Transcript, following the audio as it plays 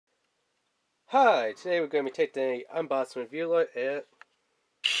Hi, today we're going to be taking a unboxing review look at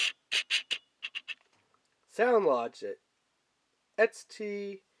SOUNDLOGiC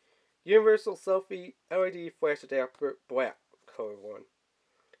XT Universal SELFiE LED Flash Adapter Black color one.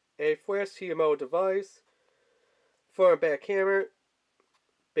 A flash TMO device, front and back camera,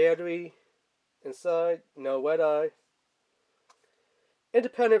 battery inside, no wet eye,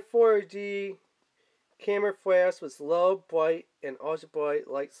 independent 4D camera flash with low, bright, and ultra bright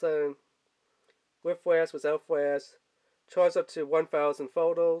light setting, with flash, without flash, charge up to 1,000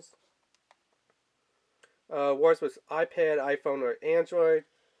 photos. Works with iPad, iPhone, or Android,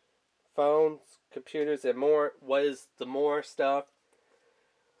 phones, computers, and more. What is the more stuff?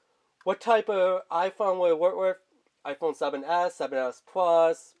 What type of iPhone will it work with? iPhone 7s, 7s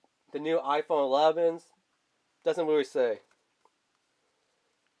Plus, the new iPhone 11s. Doesn't really say.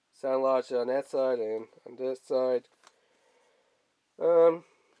 SOUNDLOGiC on that side and on this side.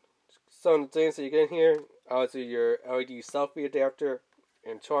 Some of the things that you get in here are your LED SELFiE adapter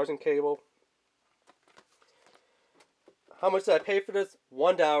and charging cable. How much did I pay for this?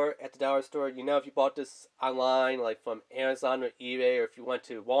 $1 at the dollar store. You know, if you bought this online, like from Amazon or eBay, or if you went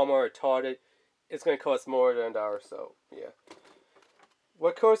to Walmart or Target, it's going to cost more than $1. So, yeah.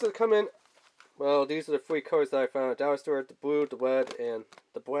 What colors does it come in? Well, these are the 3 colors that I found at the dollar store: the blue, the red, and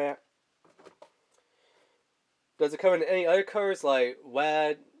the black. Does it come in any other colors like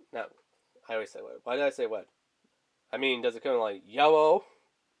red? No, I always say red. Why did I say red? I mean, does it come in like yellow?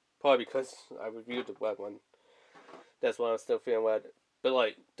 Probably because I reviewed the red one. That's why I'm still feeling red. But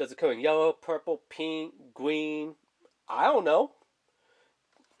like, does it come in yellow, purple, pink, green? I don't know.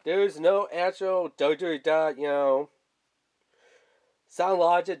 There's no actual soundlogic.com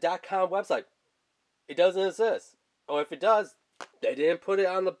website. It doesn't exist. Or if it does, they didn't put it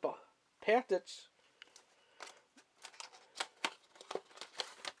on the package.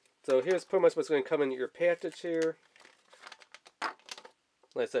 So here's pretty much what's going to come in your package here.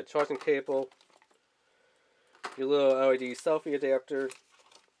 Like I said, charging cable, your little LED SELFiE adapter,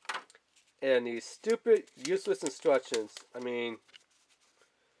 and these stupid, useless instructions. I mean,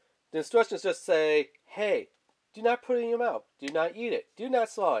 the instructions just say, hey, do not put it in your mouth. Do not eat it. Do not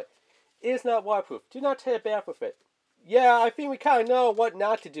swallow it. It is not waterproof. Do not take a bath with it. Yeah, I think we kind of know what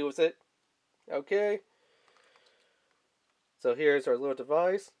not to do with it. Okay? So here's our little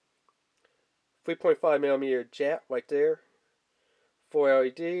device. 3.5mm jack right there. 4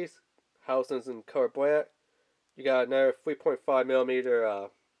 LEDs. Housings in color black. You got another 3.5mm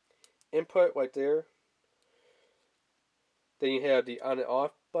input right there. Then you have the on and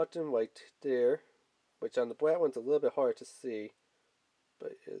off button right there, which on the black one's a little bit hard to see,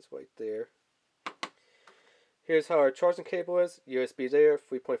 but it is right there. Here's how our charging cable is. USB there,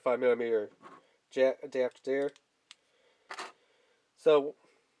 3.5mm jack adapter there. So,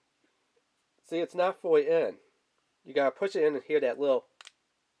 see, it's not fully in. You gotta push it in and hear that little.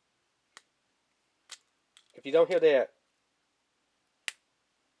 If you don't hear that,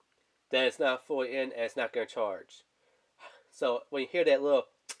 then it's not fully in and it's not gonna charge. So when you hear that little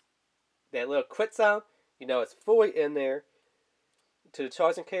quit sound, you know it's fully in there to the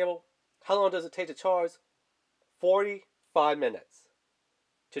charging cable. How long does it take to charge? 45 minutes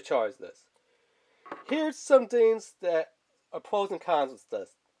to charge this. Here's some things that are pros and cons with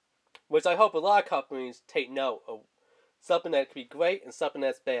this, which I hope a lot of companies take note of. Something that could be great and something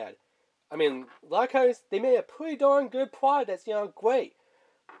that's bad. I mean, a lot of companies, they made a pretty darn good product that's, you know, great,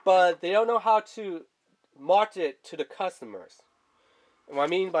 but they don't know how to market it to the customers. And what I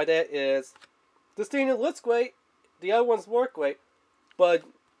mean by that is, this thing looks great, the other ones work great, but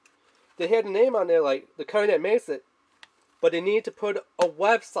they had the name on there like the company that makes it, but they need to put a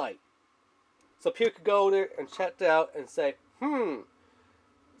website so people could go there and check it out and say,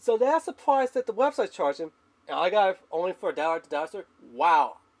 so that's the price that the website's charging, and I got it only for $1 at the dollar store.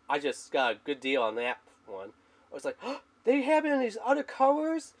 Wow, I just got a good deal on that one. I was like, oh, they have it in these other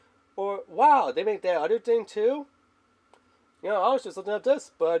colors? Or, wow, they make that other thing too? You know, I was just looking at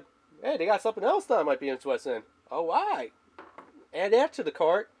this, but, hey, they got something else that I might be interested in. Oh, why? Add that to the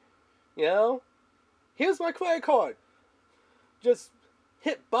cart. You know? Here's my credit card. Just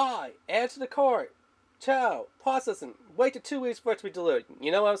hit buy, add to the cart. Ciao, processing. Wait till 2 weeks for it to be delivered.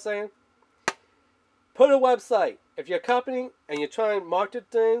 You know what I'm saying? Put a website. If you're a company and you're trying to market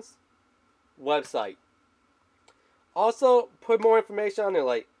things, website. Also, put more information on there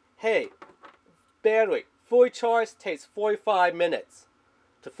like, hey, battery, fully charged takes 45 minutes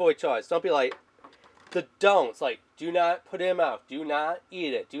to fully charge. Don't be like the don'ts, like do not put it in your mouth, do not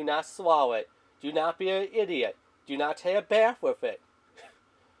eat it, do not swallow it, do not be an idiot, do not take a bath with it.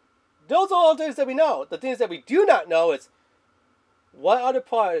 Those are all things that we know. The things that we do not know is What other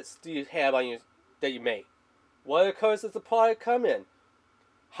products do you have on that you make? What other colors does the product come in?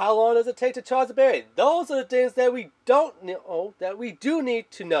 How long does it take to charge the battery? Those are the things that we don't know, that we do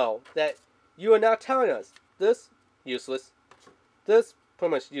need to know, that you are not telling us. This, useless. This,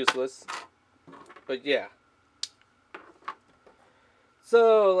 pretty much useless. But yeah.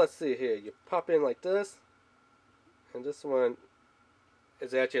 So, let's see here. You pop in like this. And this one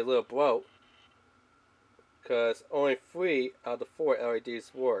is actually a little broke, because only 3 out of the 4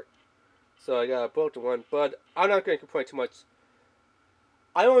 LEDs work. So I got a broken one, but I'm not going to complain too much.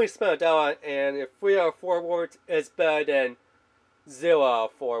 I only spent $1, and if 3 out of 4 works, it's better than 0 out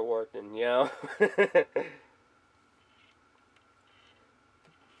of 4 working, you know?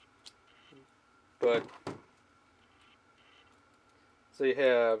 But, so you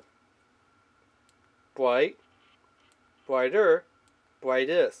have bright, brighter,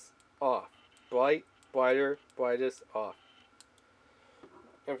 brightest, off. Bright, brighter, brightest, off.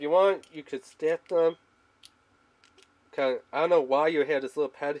 And if you want, you could stack them. I don't know why you have this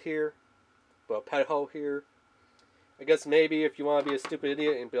little pad here, but a pad hole here. I guess maybe if you want to be a stupid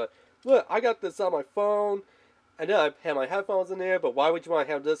idiot and be like, look, I got this on my phone, and then I have my headphones in there, but why would you want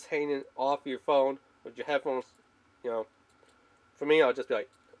to have this hanging off your phone with your headphones, you know? For me, I'll just be like,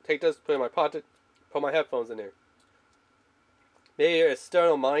 take this, put it in my pocket, put my headphones in there. Maybe a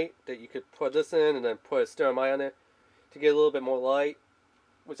external mic that you could put this in and then put a external mic on there to get a little bit more light,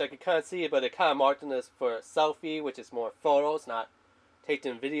 which I could kind of see, but they're kind of marking this for SELFiE, which is more photos, not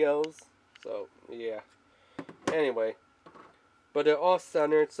taking videos. So, yeah. Anyway. But they're all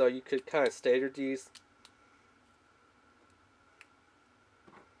centered, so you could kind of stagger these.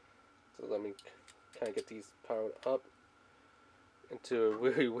 So let me kind of get these powered up into a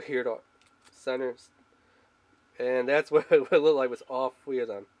really weird centers. And that's what it would look like with all 3 of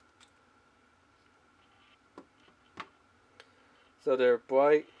them. So they're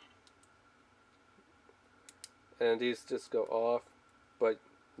bright. And these just go off. But,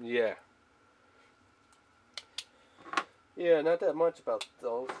 yeah. Yeah, not that much about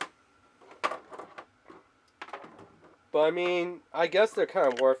those. But, I mean, I guess they're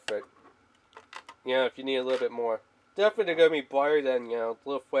kind of worth it. You know, if you need a little bit more. Definitely they're going to be brighter than, you know, the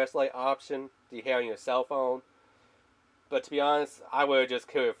little flashlight option that you have on your cell phone. But to be honest, I would have just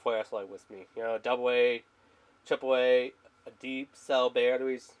carried a flashlight with me. You know, AA, AAA, a deep cell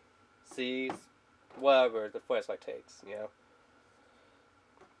batteries, C's, whatever the flashlight takes, you know.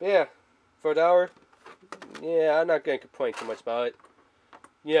 But yeah, for $1, yeah, I'm not going to complain too much about it.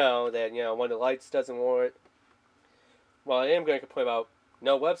 You know, that, you know, when the lights doesn't work. Well, I am going to complain about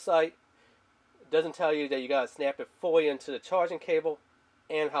no website. It doesn't tell you that you got to snap it fully into the charging cable,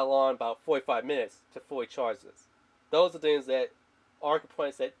 and how long, about 45 minutes to fully charge this. Those are things that are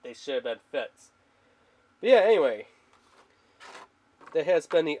complaints that they should have been fixed. But yeah, anyway. That has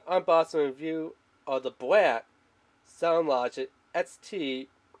been the unboxing review of the black SOUNDLOGiC XT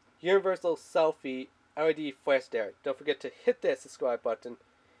Universal SELFiE LED flash diode. Don't forget to hit that subscribe button,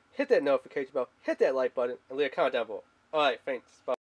 hit that notification bell, hit that like button, and leave a comment down below. Alright, thanks. Bye.